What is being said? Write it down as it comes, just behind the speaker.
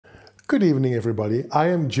Good evening everybody, I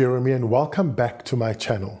am Jeremy and welcome back to my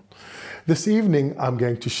channel. This evening I'm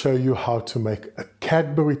going to show you how to make a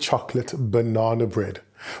Cadbury chocolate banana bread.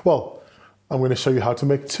 Well, I'm going to show you how to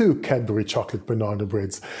make two Cadbury chocolate banana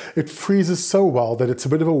breads. It freezes so well that it's a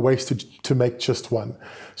bit of a waste to make just one.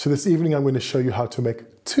 So this evening I'm going to show you how to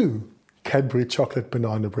make two Cadbury chocolate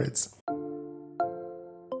banana breads.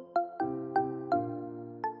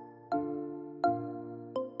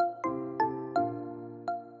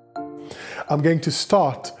 I'm going to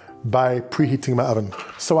start by preheating my oven.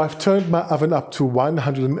 So I've turned my oven up to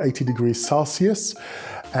 180 degrees Celsius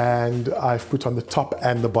and I've put on the top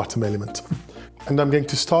and the bottom element. And I'm going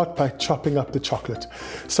to start by chopping up the chocolate.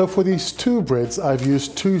 So for these two breads, I've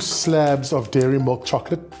used 2 slabs of dairy milk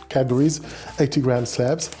chocolate, Cadbury's 80-gram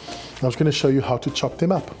slabs. I'm just going to show you how to chop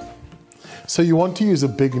them up. So you want to use a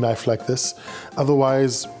big knife like this,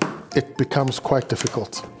 otherwise it becomes quite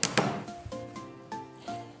difficult.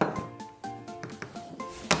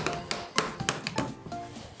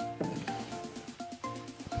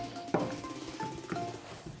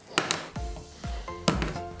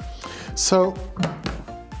 So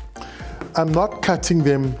I'm not cutting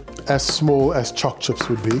them as small as choc chips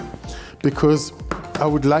would be because I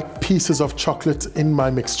would like pieces of chocolate in my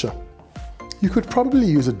mixture. You could probably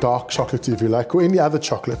use a dark chocolate if you like, or any other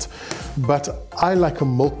chocolate, but I like a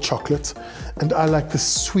milk chocolate and I like the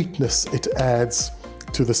sweetness it adds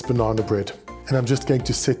to this banana bread. And I'm just going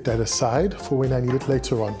to set that aside for when I need it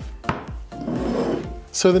later on.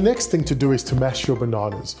 So the next thing to do is to mash your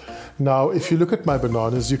bananas. Now, if you look at my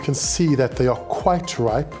bananas, you can see that they are quite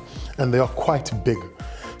ripe and they are quite big.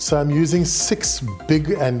 So I'm using 6 big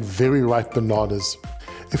and very ripe bananas.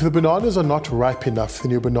 If the bananas are not ripe enough,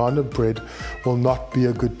 then your banana bread will not be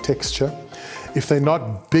a good texture. If they're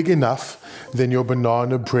not big enough, then your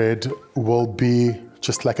banana bread will be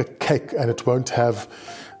just like a cake and it won't have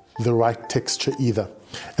the right texture either.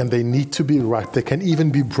 And they need to be ripe. They can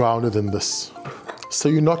even be browner than this. So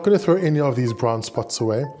you're not going to throw any of these brown spots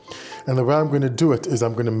away. And the way I'm going to do it is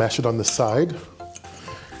I'm going to mash it on the side.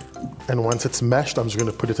 And once it's mashed, I'm just going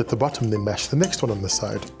to put it at the bottom, then mash the next one on the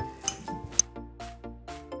side.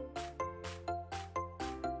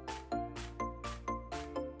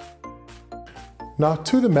 Now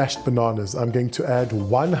to the mashed bananas, I'm going to add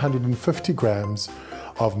 150 grams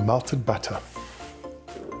of melted butter.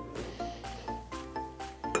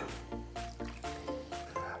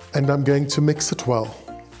 And I'm going to mix it well.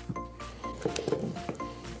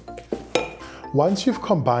 Once you've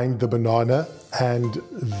combined the banana and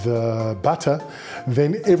the butter,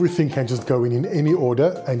 then everything can just go in any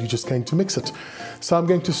order and you're just going to mix it. So I'm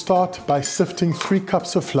going to start by sifting 3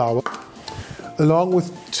 cups of flour along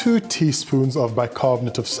with 2 teaspoons of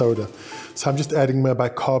bicarbonate of soda. So I'm just adding my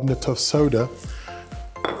bicarbonate of soda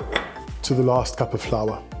to the last cup of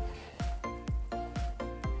flour.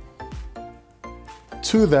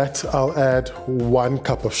 To that, I'll add 1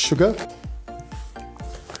 cup of sugar,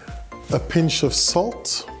 a pinch of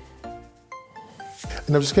salt,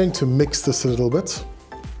 and I'm just going to mix this a little bit.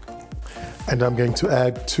 And I'm going to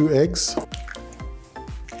add 2 eggs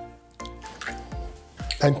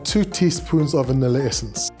and 2 teaspoons of vanilla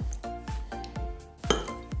essence.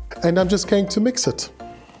 And I'm just going to mix it.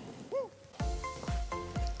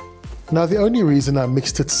 Now, the only reason I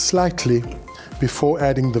mixed it slightly before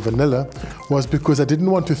adding the vanilla was because I didn't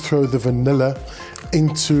want to throw the vanilla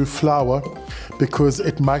into flour because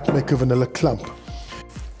it might make a vanilla clump.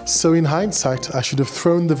 So in hindsight, I should have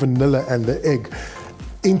thrown the vanilla and the egg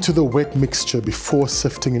into the wet mixture before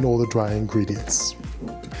sifting in all the dry ingredients.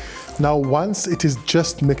 Now once it is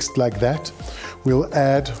just mixed like that, we'll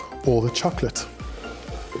add all the chocolate.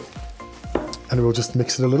 And we'll just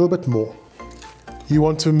mix it a little bit more. You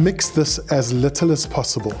want to mix this as little as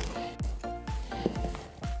possible.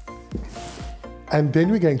 And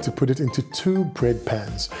then we're going to put it into 2 bread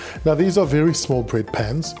pans. Now these are very small bread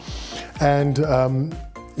pans and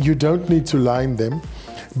you don't need to line them,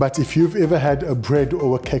 but if you've ever had a bread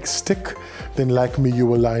or a cake stick, then like me, you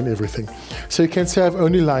will line everything. So you can see I've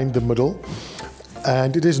only lined the middle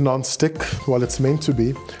and it is non-stick, well it's meant to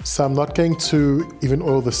be, so I'm not going to even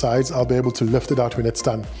oil the sides. I'll be able to lift it out when it's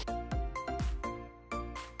done.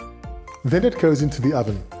 Then it goes into the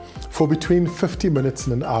oven for between 50 minutes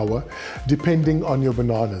and an hour, depending on your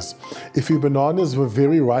bananas. If your bananas were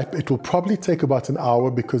very ripe, it will probably take about an hour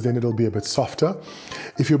because then it'll be a bit softer.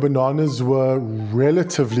 If your bananas were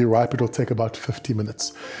relatively ripe, it'll take about 50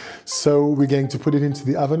 minutes. So we're going to put it into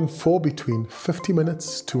the oven for between 50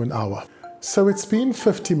 minutes to an hour. So it's been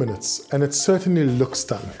 50 minutes and it certainly looks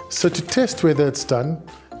done. So to test whether it's done,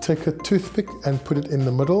 take a toothpick and put it in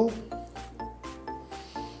the middle.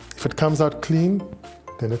 If it comes out clean,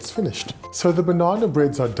 then it's finished. So the banana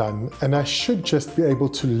breads are done, and I should just be able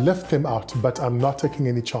to lift them out, but I'm not taking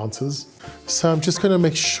any chances. So I'm just going to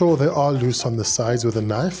make sure they are loose on the sides with a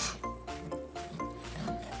knife.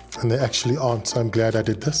 And they actually aren't, so I'm glad I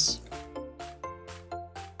did this.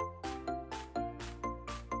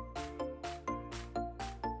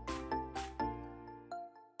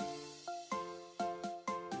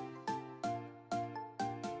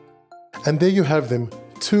 And there you have them,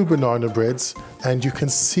 2 banana breads, and you can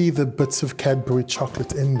see the bits of Cadbury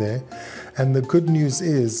chocolate in there. And the good news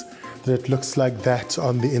is that it looks like that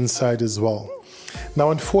on the inside as well.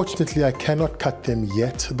 Now, unfortunately, I cannot cut them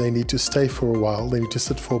yet. They need to stay for a while. They need to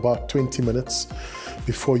sit for about 20 minutes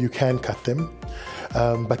before you can cut them.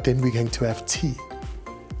 But then we're going to have tea.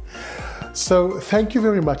 So thank you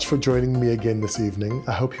very much for joining me again this evening.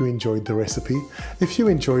 I hope you enjoyed the recipe. If you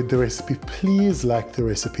enjoyed the recipe, please like the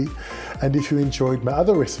recipe. And if you enjoyed my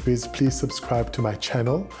other recipes, please subscribe to my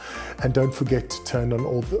channel. And don't forget to turn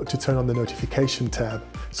on the notification tab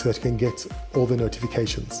so that you can get all the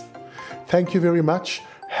notifications. Thank you very much.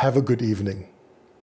 Have a good evening.